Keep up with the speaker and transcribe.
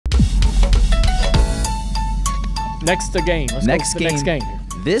Next game. Let's go to the next game.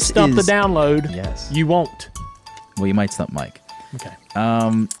 This Stump is the download. Yes. You won't. Well, you might stump Mike. Okay.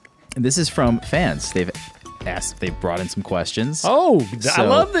 This is from fans. They've brought in some questions. Oh, I So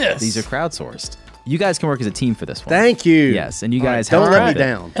love this. These are crowdsourced. You guys can work as a team for this one. Thank you. Yes, and you guys don't have let me it.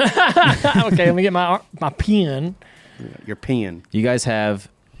 down. Okay, let me get my pen. Your pen. You guys have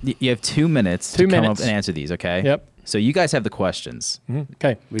 2 minutes to come up and answer these. Okay. Yep. So you guys have the questions.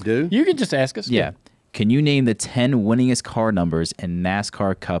 Okay. We do? You can just ask us. Yeah. Can you name the 10 winningest car numbers in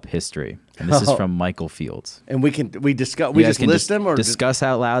NASCAR Cup history? And this is from Michael Fields. And we just You guys can list them or discuss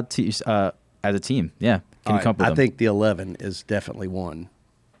out loud to, as a team. Yeah. Can you come up with I them? think the 11 is definitely one.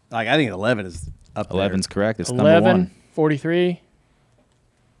 Like I think 11 is up there. 11's correct. It's 11, number 1. 43,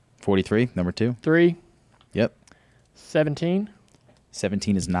 43, number 2. 3, Yep. 17.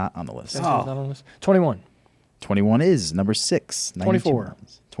 17 is not on the list. 17 is not on this. 21. 21 is number 6. 24.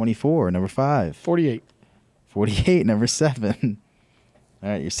 Rounds. 24, number 5. 48. 48, number 7. All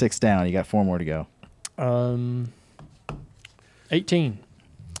right, you're 6 down. You got 4 more to go. 18.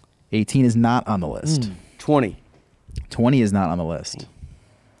 18 is not on the list. 20. 20 is not on the list.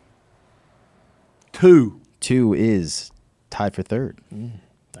 2. 2 is tied for 3rd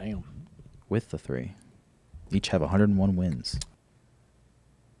Damn. with the 3. Each have 101 wins.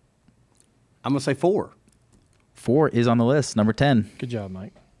 I'm going to say 4. 4 is on the list, number 10. Good job,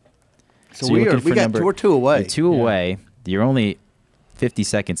 Mike. So we're 2 away. You're 2 away. You're only 50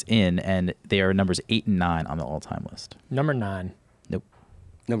 seconds in, and they are numbers 8 and 9 on the all-time list. Number 9. Nope.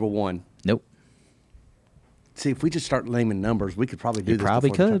 Number 1. Nope. See, if we just start naming numbers, we could probably do You this.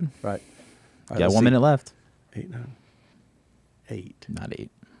 probably before the could. time. Right. You got 1 minute left. 8, 9. 8. Not 8.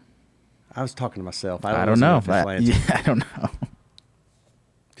 I was talking to myself. I don't know. Yeah, I don't know.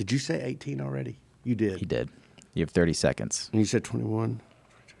 Did you say 18 already? You did. He did. You have 30 seconds. And you said 21.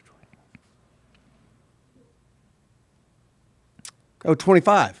 Oh,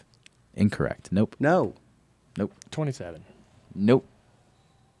 25. Incorrect. Nope. No. Nope. 27. Nope.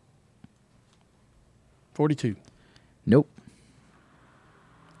 42. Nope.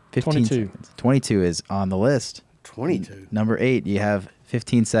 15 22. seconds. 22 is on the list. 22. Number 8, you have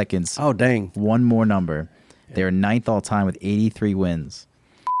 15 seconds. Oh, dang. One more number. They are 9th all time with 83 wins.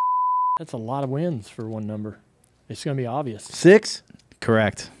 That's a lot of wins for one number. It's going to be obvious. 6.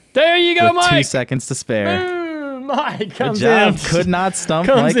 Correct. There you go, With Mike. 2 seconds to spare. Boom, Mike Good comes job. in. Could not stump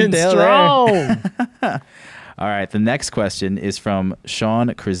comes Mike in and Dale strong. there. All right. The next question is from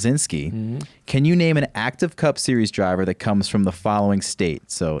Sean Krasinski. Can you name an active Cup Series driver that comes from the following state?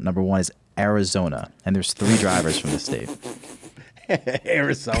 So number 1 is Arizona, and there's 3 drivers from the state.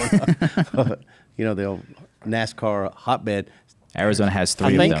 Arizona. You know, the old NASCAR hotbed. Arizona has 3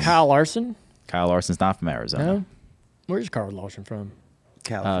 I of think them. Kyle Larson. Kyle Larson's not from Arizona. No. Where's Kyle Larson from?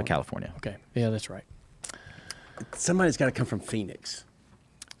 California. California. Okay. Yeah, that's right. Somebody's got to come from Phoenix.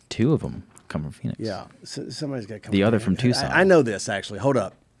 2 of them come from Phoenix. Yeah. Somebody's got to come The other from Tucson. I know this, actually. Hold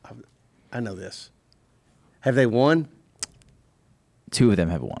up. I know this. Have they won? 2 of them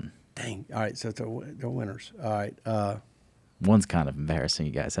have won. Dang. All right. So they're winners. All right. One's kind of embarrassing.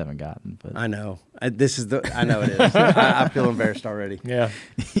 You guys haven't gotten, but I know. I know it is. I feel embarrassed already. Yeah.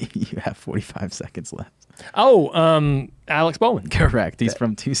 you have 45 seconds left. Oh, Alex Bowman. Correct. He's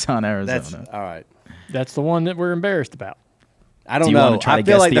from Tucson, Arizona. That's all right. That's the one that we're embarrassed about. I don't Do you know. wanna try I to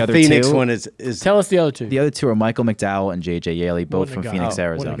feel guess like the the other Phoenix 2? one is. Tell us the other 2. The other 2 are Michael McDowell and J.J. Yaley, both from Wouldn't have Phoenix, got-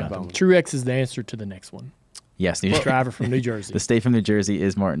 Arizona. wouldn't have got Truex is the answer to the next one. Yes, Driver from New Jersey. the state from New Jersey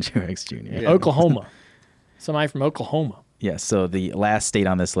is Martin Truex Jr. Oklahoma. Somebody from Oklahoma. Yes, so the last state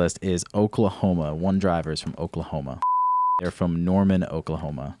on this list is Oklahoma. 1 driver is from Oklahoma. They're from Norman,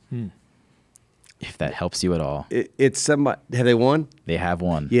 Oklahoma. If that helps you at all. It's somebody. Have they won? They have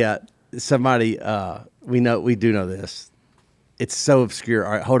won. Yeah. Somebody. We do know this. It's so obscure.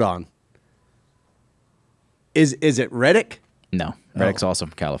 All right. Hold on. Is it Reddick? No. Reddick's also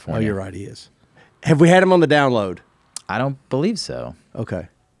from Oh, California. you're right. He is. Have we had him on the download? I don't believe so. Okay.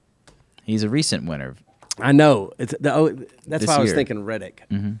 He's a recent winner I know. That's This why I was year. thinking Reddick.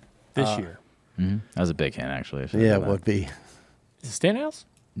 This year. That was a big hint, actually. I should've Yeah, done it that. Is would be. it Stenhouse?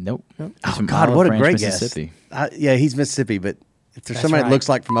 Nope. He's Oh from God, Olive what a Branch, great Mississippi. guess. Yeah, he's Mississippi, but if there's That's somebody right. that looks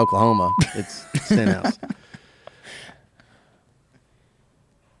like from Oklahoma, it's Stenhouse.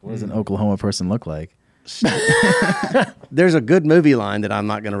 What does an Oklahoma person look like? There's a good movie line that I'm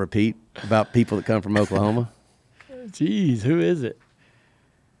not going to repeat about people that come from Oklahoma. Jeez, who is it?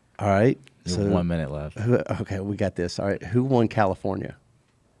 All right. There's So 1 minute left. okay, we got this. All right. Who won California?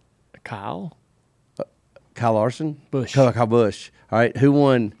 Kyle? Kyle Larson? Busch. Kyle Busch. All right. Who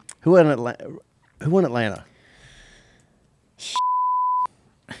won Atlanta?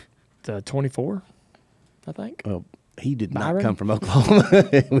 24? I think. Well, he did not Byron? come from Oklahoma.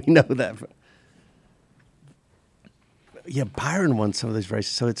 We know that. Yeah, Byron won some of those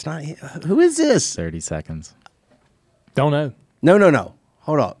races, so it's not. Who is this? 30 seconds. Don't know. No.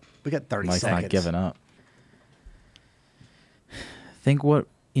 Hold up. We got 30 Mike's seconds. not giving up. Think what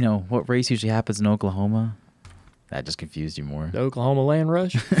race usually happens in Oklahoma? That just confused you more. The Oklahoma Land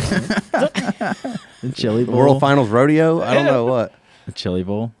Rush. The Chili Bowl. World Finals Rodeo? I don't know what. The Chili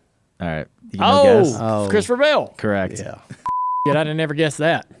Bowl. All right. You can guess? Oh. Christopher Bell. Correct. Yeah. Yet I didn't ever guess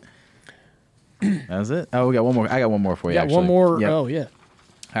that. That was it. Oh, we got one more. I got one more for you. Got actually. one more. Yep. Oh, yeah.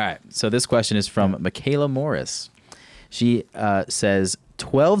 All right. So this question is from Michaela Morris. She says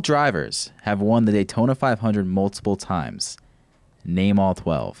 12 drivers have won the Daytona 500 multiple times. Name all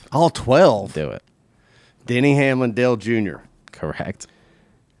 12. All 12. Do it. Denny Hamlin, Dale Jr., Correct.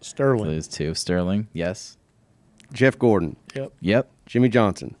 Sterling. Those two. Sterling. Yes. Jeff Gordon, Yep. Yep. Jimmy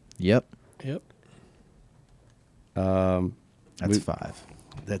Johnson. Yep. Yep. That's 5.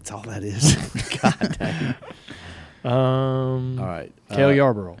 That's all that is. God dang. All right. Cale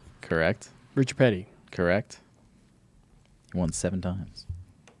Yarborough. Correct. Richard Petty. Correct. You won 7 times.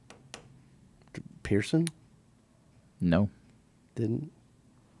 Pearson No. didn't.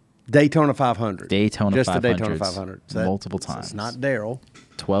 Daytona 500. Daytona Just 500. the Daytona 500. So multiple so times. it's not Daryl.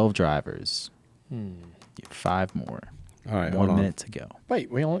 12 drivers. 5 more. All right. 1 minute to go. Wait,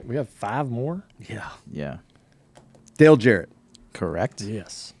 we have 5 more? Yeah. Yeah. Dale Jarrett. Correct.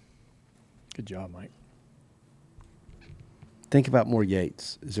 Yes. Good job, Mike. Think about more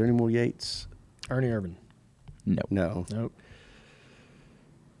Yates. Is there any more Yates? Ernie Irvan. No. No. Nope.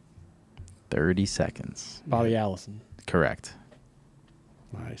 30 seconds. Bobby Allison. Correct.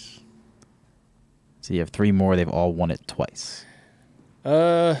 Nice. So you have 3 more. They've all won it twice.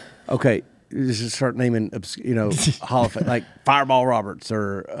 Okay. You just start naming, Hall of Fame, like Fireball Roberts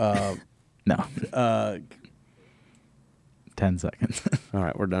or. No. 10 seconds. All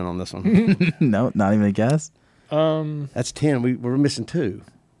right, we're done on this one. No, not even a guess. That's 10. We're missing 2.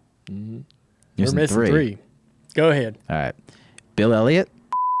 You're We're missing 3. Go ahead. All right. Bill Elliott,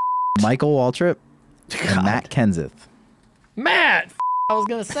 Michael Waltrip, and Matt Kenseth. Matt. I was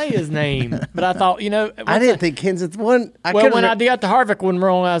going to say his name, but I thought, I didn't think Kenseth won. Well, when I got the Harvick one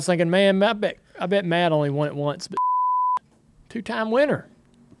wrong, I was thinking, man, I bet Matt only won it once, but 2-time winner.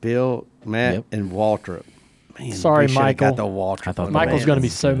 Bill, Matt, Yep. and Waltrip. Man, Sorry, we should've Michael. Got the Waltrip. I thought on Michael's the going to man. be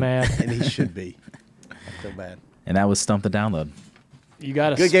so mad. And he should be. I feel bad. And that was Stump the Download. You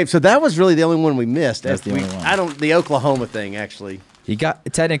got Good game. So that was really the only one we missed. That's the only one. The Oklahoma thing, actually. You got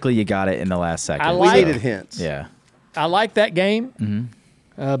it in the last second. I We like- needed hints. Yeah. I like that game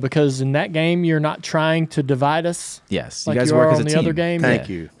because in that game, you're not trying to divide us. Yes. Like you guys you work are as a on the team. other game. Thank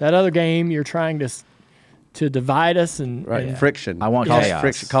you. That other game, you're trying to divide us and, Right. and Friction. I want Cause chaos.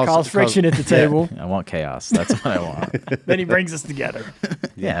 friction. cause friction at the table. I want chaos. That's what I want. Then he brings us together.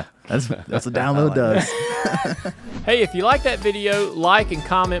 Yeah. That's what Download does. Hey, if you like that video, like and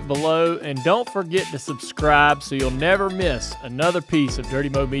comment below, and don't forget to subscribe so you'll never miss another piece of Dirty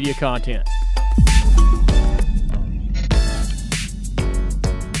Mo Media content.